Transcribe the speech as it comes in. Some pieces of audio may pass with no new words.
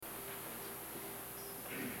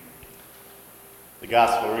The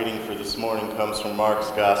gospel reading for this morning comes from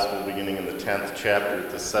Mark's gospel, beginning in the 10th chapter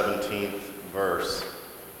at the 17th verse.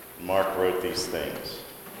 Mark wrote these things.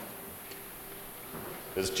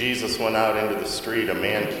 As Jesus went out into the street, a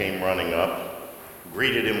man came running up,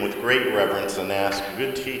 greeted him with great reverence, and asked,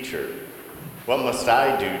 "Good teacher, what must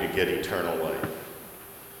I do to get eternal life?"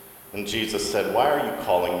 And Jesus said, "Why are you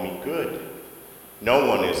calling me good? No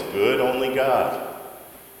one is good, only God.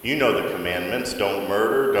 You know the commandments: don't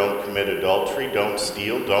murder, don't commit adultery, don't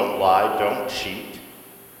steal, don't lie, don't cheat.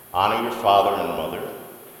 Honor your father and mother."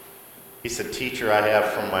 He said, "Teacher, I have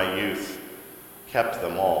from my youth kept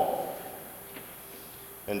them all."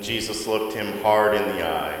 And Jesus looked him hard in the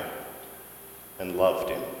eye and loved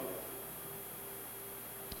him.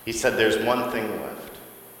 He said, "There's one thing left.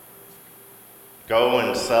 Go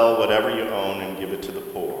and sell whatever you own and give it to the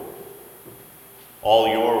poor. All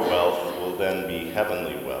your wealth will then be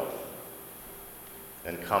heavenly wealth.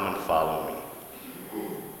 And come and follow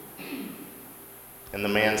me." And the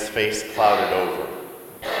man's face clouded over.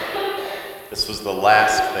 This was the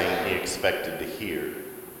last thing he expected to hear.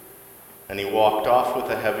 And he walked off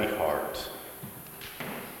with a heavy heart.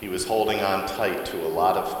 He was holding on tight to a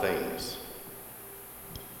lot of things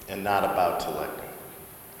and not about to let go.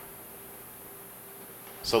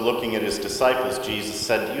 So looking at his disciples, Jesus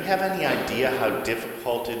said, "Do you have any idea how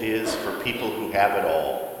difficult it is for people who have it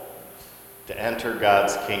all to enter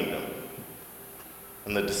God's kingdom?"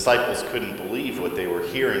 And the disciples couldn't believe what they were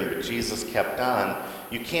hearing, but Jesus kept on.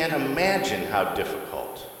 "You can't imagine how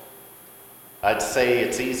difficult. I'd say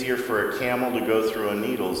it's easier for a camel to go through a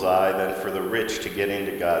needle's eye than for the rich to get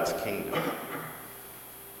into God's kingdom."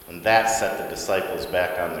 And that set the disciples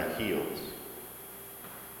back on their heels.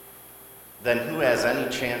 "Then who has any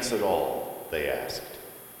chance at all?" they asked.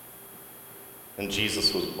 And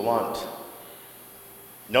Jesus was blunt.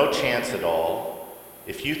 "No chance at all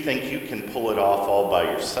if you think you can pull it off all by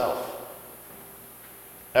yourself.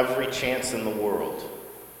 Every chance in the world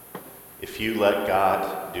if you let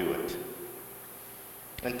God do it."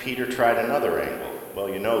 And Peter tried another angle. "Well,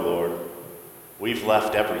 you know, Lord, we've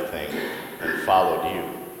left everything and followed you."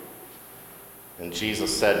 And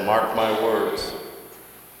Jesus said, "Mark my words.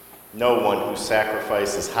 No one who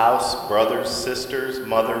sacrifices house, brothers, sisters,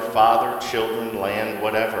 mother, father, children, land,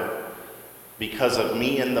 whatever, because of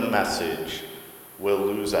me and the message, will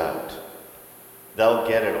lose out. They'll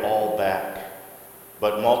get it all back,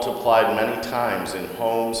 but multiplied many times in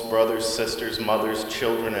homes, brothers, sisters, mothers,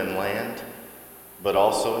 children, and land, but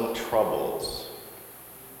also in troubles,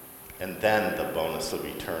 and then the bonus of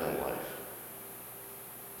eternal life."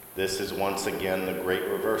 This is once again the great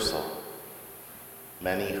reversal.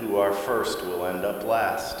 Many who are first will end up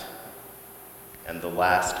last, and the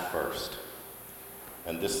last first.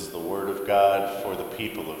 And this is the word of God for the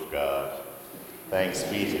people of God. Thanks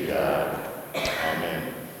be to God.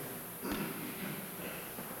 Amen.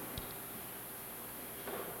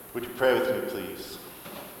 Would you pray with me, please?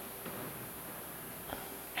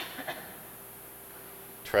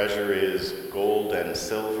 Treasure is gold and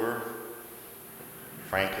silver,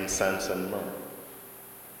 frankincense and myrrh.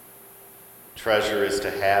 Treasure is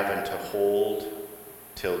to have and to hold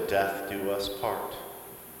till death do us part.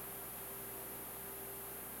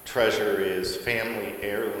 Treasure is family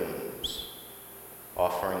heirlooms,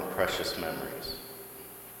 offering precious memories.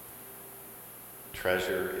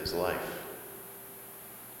 Treasure is life.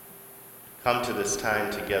 Come to this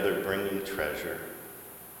time together bringing treasure,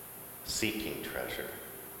 seeking treasure.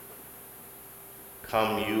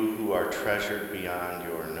 Come, you who are treasured beyond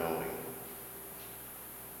your knowing.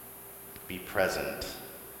 Be present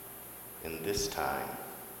in this time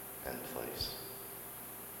and place.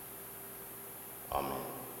 Amen.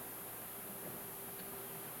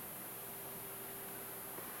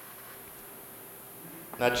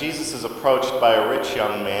 Now, Jesus is approached by a rich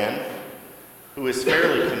young man who is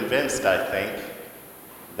fairly convinced, I think,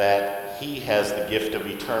 that he has the gift of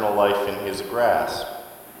eternal life in his grasp,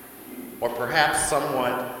 or perhaps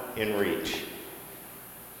somewhat in reach.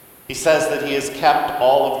 He says that he has kept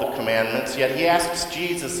all of the commandments, yet he asks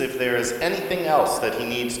Jesus if there is anything else that he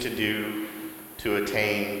needs to do to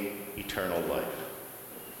attain eternal life.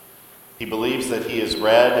 He believes that he has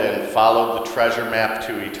read and followed the treasure map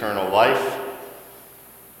to eternal life.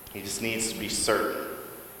 He just needs to be certain.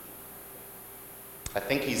 I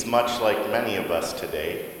think he's much like many of us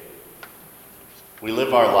today. We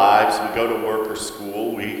live our lives, we go to work or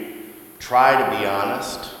school, we try to be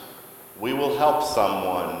honest. We will help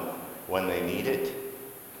someone when they need it.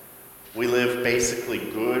 We live basically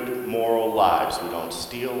good, moral lives. We don't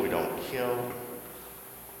steal, we don't kill.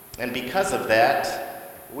 And because of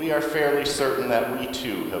that, we are fairly certain that we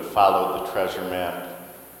too have followed the treasure map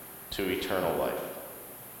to eternal life.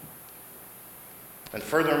 And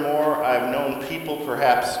furthermore, I've known people,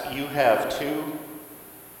 perhaps you have too,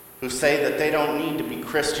 who say that they don't need to be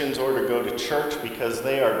Christians or to go to church because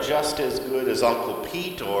they are just as good as Uncle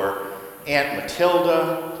Pete or Aunt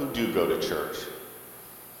Matilda who do go to church.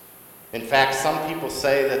 In fact, some people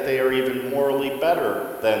say that they are even morally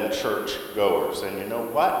better than church goers. And you know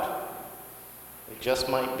what? It just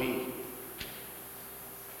might be.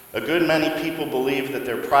 A good many people believe that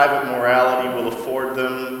their private morality will afford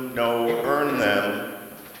them, earn them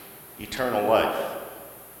eternal life.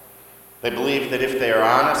 They believe that if they are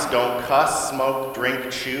honest, don't cuss, smoke,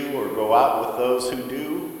 drink, chew, or go out with those who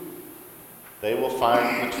do, they will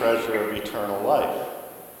find the treasure of eternal life.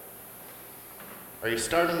 Are you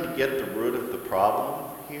starting to get the root of the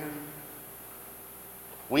problem here?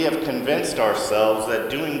 We have convinced ourselves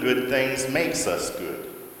that doing good things makes us good.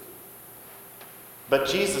 But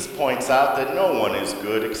Jesus points out that no one is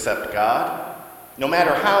good except God. No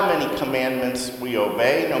matter how many commandments we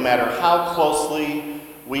obey, no matter how closely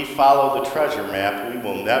we follow the treasure map, we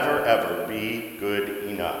will never, ever be good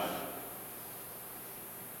enough.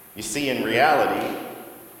 You see, in reality,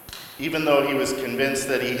 even though he was convinced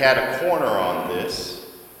that he had a corner on this,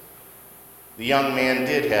 the young man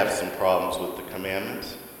did have some problems with the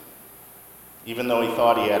commandments, even though he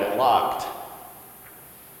thought he had it locked.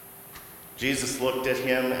 Jesus looked at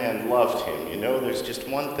him and loved him. There's just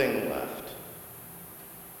one thing left.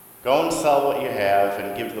 Go and sell what you have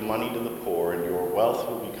and give the money to the poor, and your wealth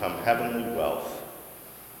will become heavenly wealth.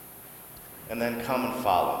 And then come and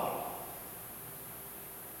follow me.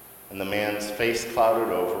 And the man's face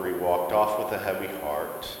clouded over. He walked off with a heavy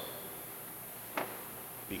heart,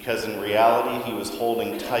 because in reality he was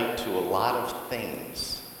holding tight to a lot of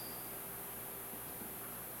things,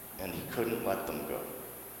 and he couldn't let them go.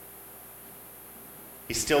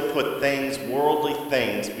 He still put things, worldly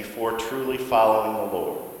things, before truly following the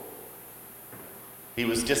Lord. He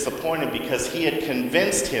was disappointed because he had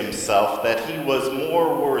convinced himself that he was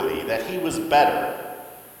more worthy, that he was better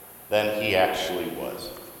than he actually was.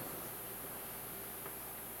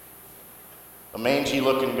 A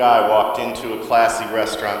mangy-looking guy walked into a classy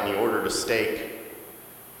restaurant and he ordered a steak.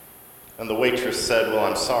 And the waitress said, "Well,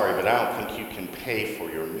 I'm sorry, but I don't think you can pay for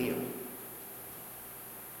your meal."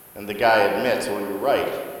 And the guy admits, "Well, you're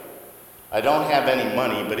right. I don't have any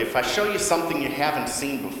money, but if I show you something you haven't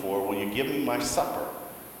seen before, will you give me my supper?"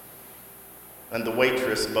 And the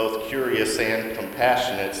waitress, both curious and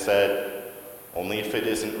compassionate, said, "Only if it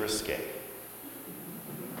isn't risque."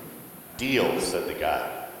 "Deal," said the guy.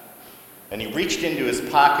 And he reached into his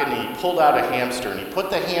pocket and he pulled out a hamster, and he put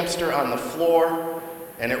the hamster on the floor,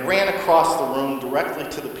 and it ran across the room directly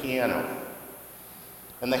to the piano.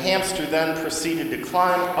 And the hamster then proceeded to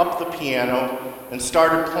climb up the piano and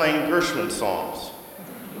started playing Gershwin songs.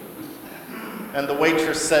 And the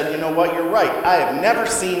waitress said, "You know what, you're right. I have never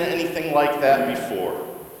seen anything like that before.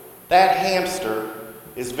 That hamster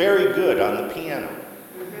is very good on the piano."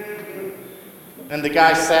 And the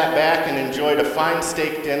guy sat back and enjoyed a fine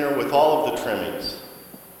steak dinner with all of the trimmings.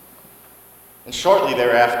 And shortly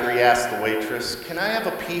thereafter, he asked the waitress, "Can I have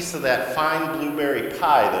a piece of that fine blueberry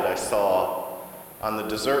pie that I saw on the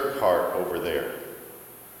dessert cart over there?"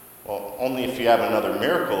 "Well, only if you have another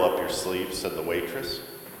miracle up your sleeve," said the waitress.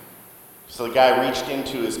 So the guy reached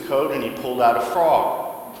into his coat and he pulled out a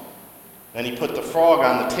frog. And he put the frog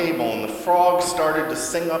on the table, and the frog started to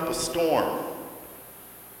sing up a storm.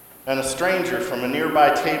 And a stranger from a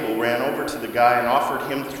nearby table ran over to the guy and offered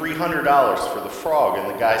him $300 for the frog. And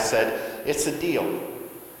the guy said, "It's a deal."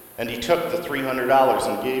 And he took the $300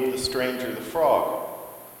 and gave the stranger the frog.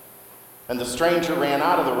 And the stranger ran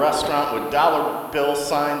out of the restaurant with dollar bill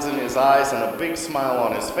signs in his eyes and a big smile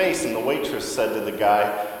on his face. And the waitress said to the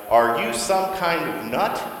guy, "Are you some kind of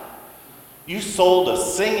nut? You sold a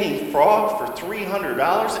singing frog for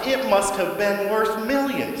 $300? It must have been worth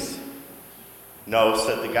millions." "No,"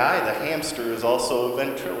 said the guy, "the hamster is also a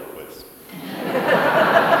ventriloquist."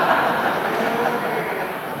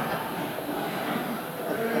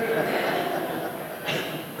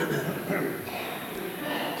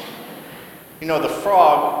 The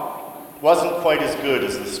frog wasn't quite as good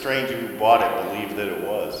as the stranger who bought it believed that it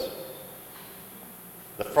was.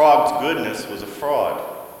 The frog's goodness was a fraud.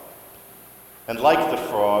 And like the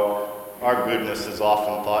frog, our goodness is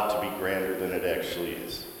often thought to be grander than it actually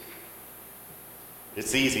is.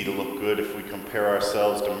 It's easy to look good if we compare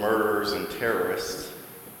ourselves to murderers and terrorists.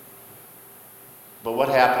 But what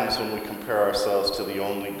happens when we compare ourselves to the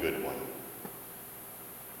only good one,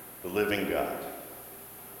 the living God?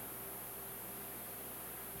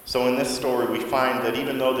 So in this story, we find that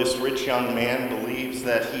even though this rich young man believes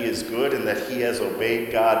that he is good and that he has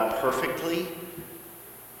obeyed God perfectly,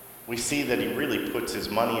 we see that he really puts his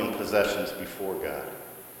money and possessions before God.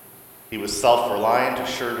 He was self-reliant,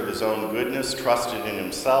 assured of his own goodness, trusted in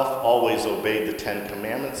himself, always obeyed the 10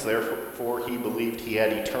 Commandments. Therefore, he believed he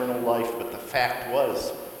had eternal life. But the fact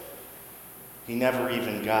was, he never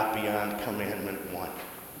even got beyond Commandment 1.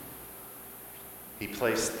 He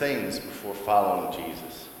placed things before following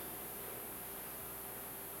Jesus.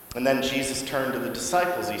 And then Jesus turned to the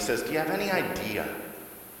disciples. He says, do you have any idea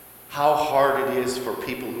how hard it is for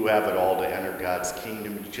people who have it all to enter God's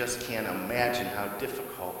kingdom? You just can't imagine how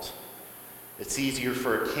difficult. It's easier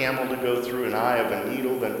for a camel to go through an eye of a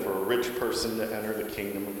needle than for a rich person to enter the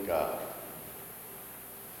kingdom of God.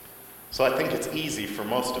 So I think it's easy for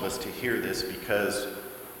most of us to hear this because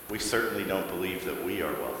we certainly don't believe that we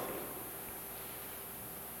are wealthy.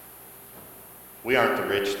 We aren't the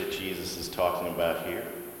rich that Jesus is talking about here.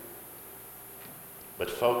 But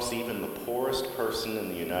folks, even the poorest person in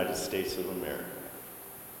the United States of America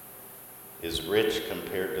is rich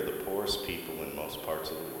compared to the poorest people in most parts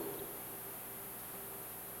of the world.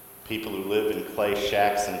 People who live in clay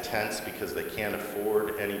shacks and tents because they can't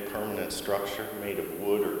afford any permanent structure made of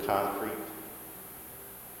wood or concrete.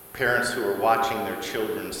 Parents who are watching their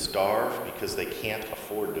children starve because they can't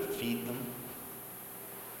afford to feed them.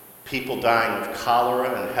 People dying of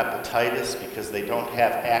cholera and hepatitis because they don't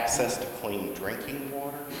have access to clean drinking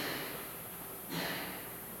water.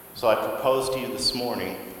 So I propose to you this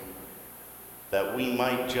morning that we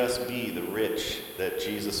might just be the rich that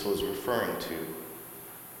Jesus was referring to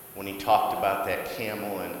when he talked about that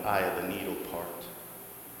camel and eye of the needle part.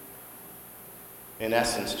 In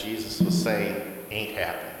essence, Jesus was saying, ain't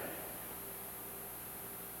happening.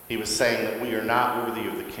 He was saying that we are not worthy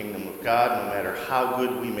of the kingdom of God. No matter how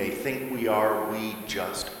good we may think we are, we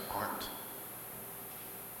just aren't.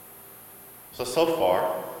 So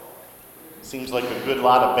far, seems like a good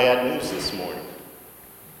lot of bad news this morning.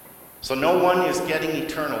 So no one is getting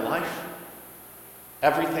eternal life.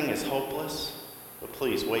 Everything is hopeless. But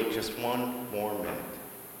please wait just one more minute.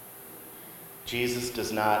 Jesus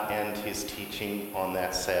does not end his teaching on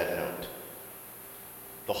that sad note.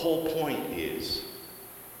 The whole point is,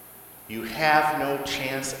 you have no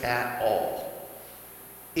chance at all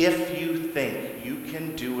if you think you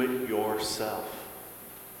can do it yourself.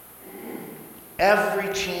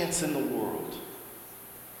 Every chance in the world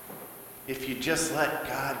if you just let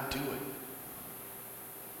God do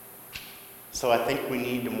it. So I think we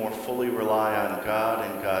need to more fully rely on God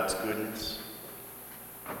and God's goodness.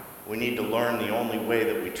 We need to learn the only way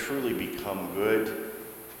that we truly become good,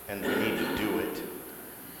 and we need to do it.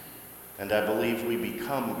 And I believe we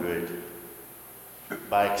become good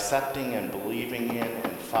by accepting and believing in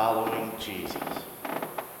and following Jesus.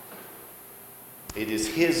 It is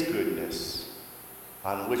his goodness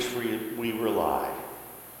on which we rely,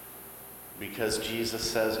 because Jesus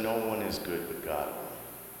says no one is good but God alone.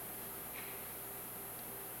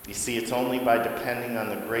 You see, it's only by depending on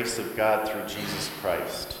the grace of God through Jesus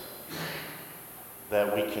Christ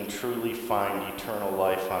that we can truly find eternal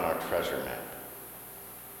life on our treasure map.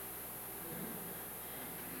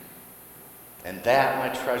 And that, my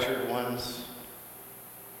treasured ones,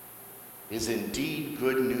 is indeed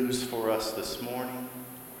good news for us this morning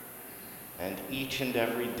and each and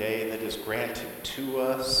every day that is granted to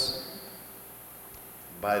us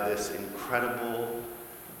by this incredible,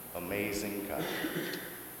 amazing God.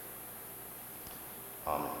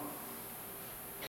 Amen.